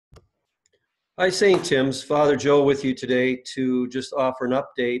Hi, St. Tim's. Father Joe with you today to just offer an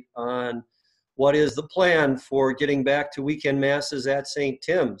update on what is the plan for getting back to weekend masses at St.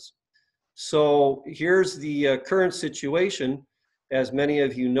 Tim's. So here's the current situation. As many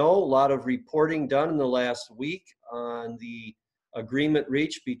of you know, a lot of reporting done in the last week on the agreement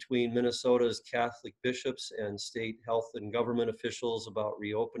reached between Minnesota's Catholic bishops and state health and government officials about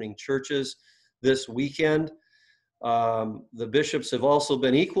reopening churches this weekend. The bishops have also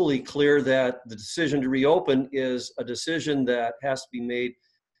been equally clear that the decision to reopen is a decision that has to be made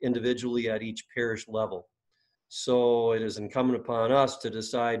individually at each parish level. So it is incumbent upon us to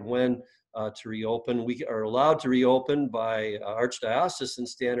decide when to reopen. We are allowed to reopen by archdiocesan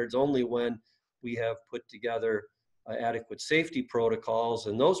standards only when we have put together adequate safety protocols,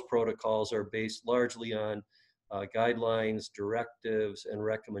 and those protocols are based largely on guidelines, directives, and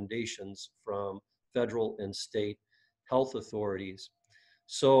recommendations from federal and state health authorities.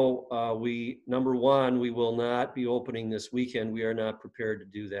 So number one, we will not be opening this weekend. We are not prepared to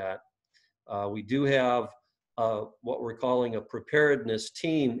do that. We do have what we're calling a preparedness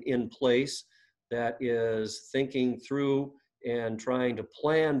team in place that is thinking through and trying to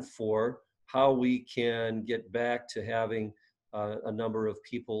plan for how we can get back to having a number of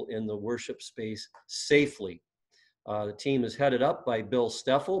people in the worship space safely. The team is headed up by Bill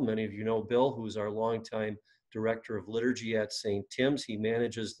Steffel. Many of you know Bill, who's our longtime director of liturgy at St. Tim's. He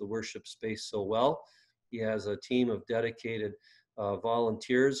manages the worship space so well. He has a team of dedicated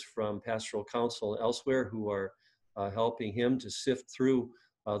volunteers from pastoral council and elsewhere who are helping him to sift through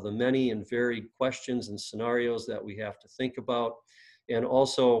the many and varied questions and scenarios that we have to think about, and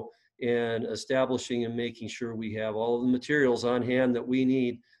also in establishing and making sure we have all of the materials on hand that we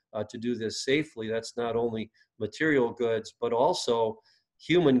need to do this safely. That's not only material goods, but also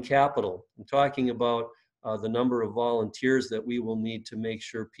human capital. I'm talking about the number of volunteers that we will need to make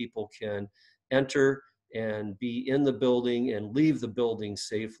sure people can enter and be in the building and leave the building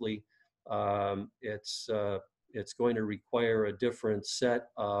safely. It's going to require a different set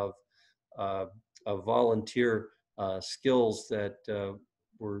of volunteer skills that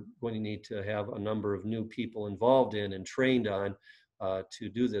we're going to need to have a number of new people involved in and trained on to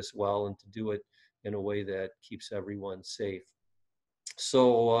do this well and to do it in a way that keeps everyone safe.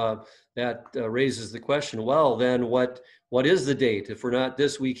 So that raises the question, well, then what is the date? If we're not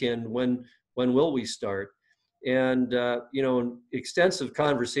this weekend, when will we start? And, in extensive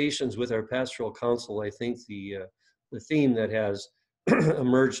conversations with our pastoral council, I think the theme that has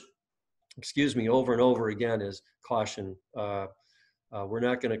emerged, over and over again is caution. We're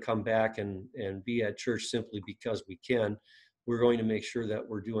not going to come back and be at church simply because we can. We're going to make sure that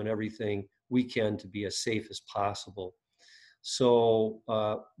we're doing everything we can to be as safe as possible. So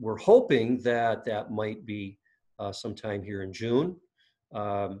we're hoping that that might be sometime here in June,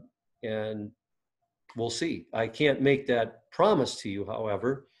 and we'll see. I can't make that promise to you,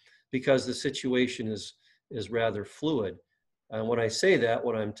 however, because the situation is rather fluid. And when I say that,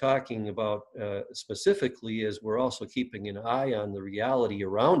 what I'm talking about specifically is we're also keeping an eye on the reality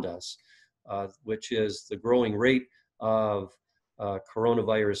around us, which is the growing rate of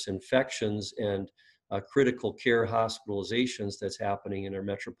coronavirus infections and critical care hospitalizations that's happening in our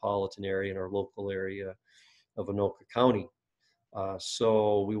metropolitan area and our local area of Anoka County.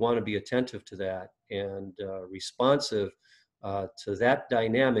 So we want to be attentive to that and responsive to that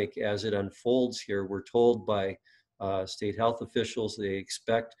dynamic as it unfolds here. We're told by state health officials they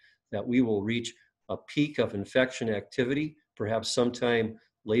expect that we will reach a peak of infection activity, perhaps sometime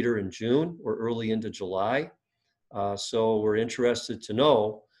later in June or early into July. So we're interested to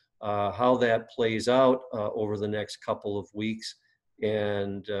know how that plays out over the next couple of weeks.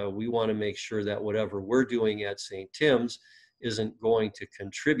 And we want to make sure that whatever we're doing at St. Tim's isn't going to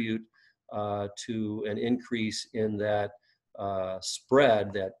contribute to an increase in that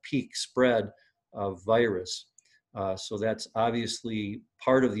spread, that peak spread of virus. So that's obviously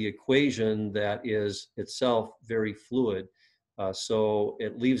part of the equation that is itself very fluid. So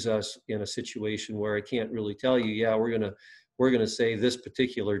it leaves us in a situation where I can't really tell you, yeah, we're gonna say this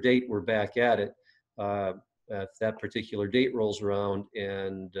particular date we're back at it. If that particular date rolls around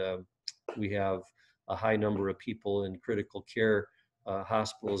and we have a high number of people in critical care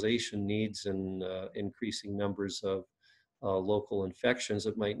hospitalization needs and increasing numbers of local infections,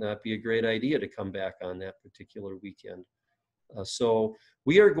 it might not be a great idea to come back on that particular weekend. So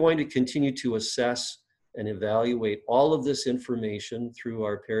we are going to continue to assess and evaluate all of this information through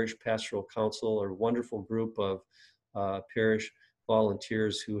our parish pastoral council, our wonderful group of parish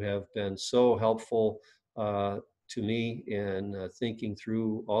volunteers who have been so helpful to me in thinking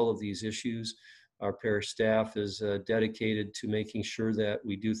through all of these issues. Our parish staff is dedicated to making sure that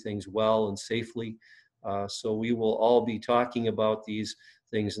we do things well and safely. So we will all be talking about these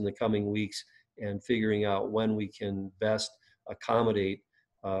things in the coming weeks and figuring out when we can best accommodate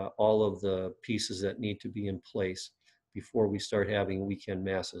all of the pieces that need to be in place before we start having weekend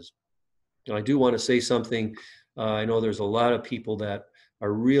masses. Now, I do want to say something. I know there's a lot of people that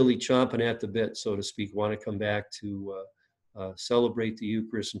are really chomping at the bit, so to speak, want to come back to celebrate the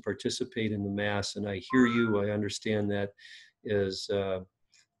Eucharist and participate in the Mass. And I hear you. I understand that is a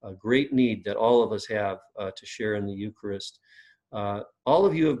great need that all of us have to share in the Eucharist. All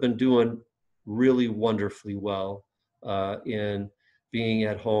of you have been doing really wonderfully well in being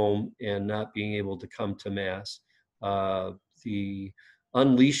at home and not being able to come to Mass. The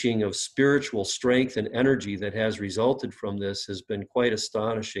unleashing of spiritual strength and energy that has resulted from this has been quite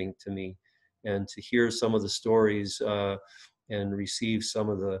astonishing to me. And to hear some of the stories and receive some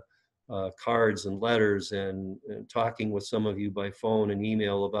of the cards and letters and talking with some of you by phone and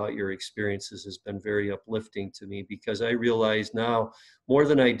email about your experiences has been very uplifting to me, because I realize now more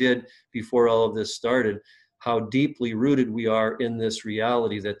than I did before all of this started how deeply rooted we are in this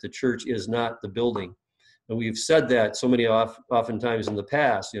reality that the church is not the building. And we've said that so many oftentimes in the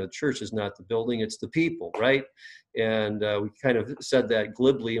past, the church is not the building, it's the people, right? And we kind of said that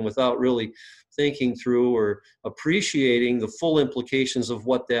glibly and without really thinking through or appreciating the full implications of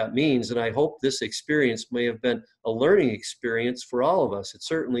what that means. And I hope this experience may have been a learning experience for all of us. It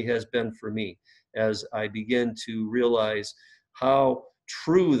certainly has been for me, as I begin to realize how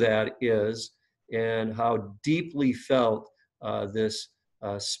true that is and how deeply felt this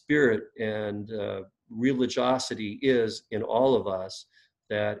spirit and religiosity is in all of us,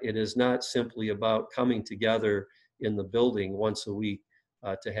 that it is not simply about coming together in the building once a week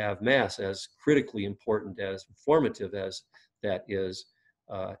to have Mass, as critically important, as formative as that is.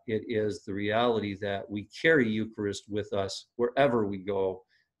 It is the reality that we carry Eucharist with us wherever we go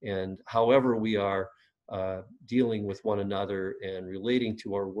and however we are dealing with one another and relating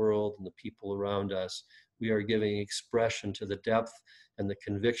to our world and the people around us. We are giving expression to the depth and the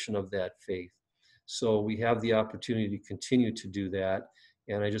conviction of that faith. So we have the opportunity to continue to do that.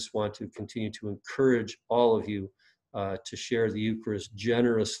 And I just want to continue to encourage all of you to share the Eucharist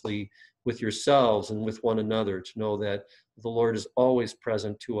generously with yourselves and with one another, to know that the Lord is always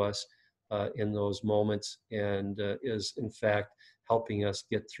present to us in those moments and is in fact helping us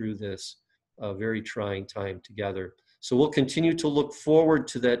get through this very trying time together. So we'll continue to look forward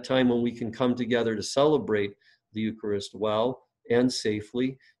to that time when we can come together to celebrate the Eucharist well and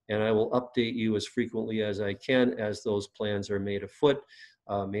safely. And I will update you as frequently as I can as those plans are made afoot.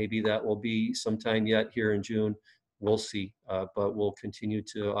 Maybe that will be sometime yet here in June. We'll see, but we'll continue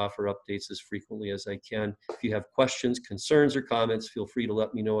to offer updates as frequently as I can. If you have questions, concerns, or comments, feel free to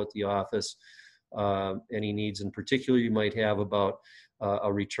let me know at the office. Any needs in particular you might have about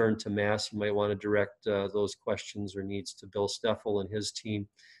a return to Mass, you might want to direct those questions or needs to Bill Steffel and his team.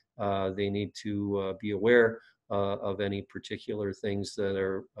 They need to be aware of any particular things that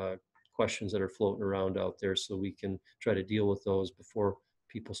are questions that are floating around out there, so we can try to deal with those before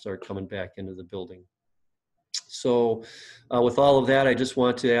people start coming back into the building. So with all of that, I just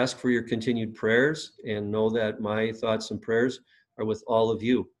want to ask for your continued prayers and know that my thoughts and prayers are with all of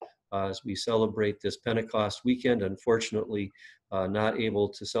you as we celebrate this Pentecost weekend. Unfortunately, not able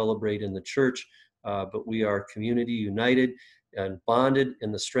to celebrate in the church, but we are community united and bonded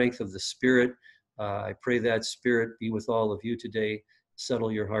in the strength of the Spirit. I pray that Spirit be with all of you today.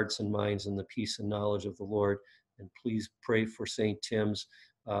 Settle your hearts and minds in the peace and knowledge of the Lord. And please pray for St. Tim's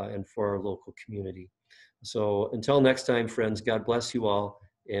and for our local community. So until next time, friends, God bless you all,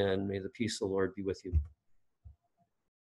 and may the peace of the Lord be with you.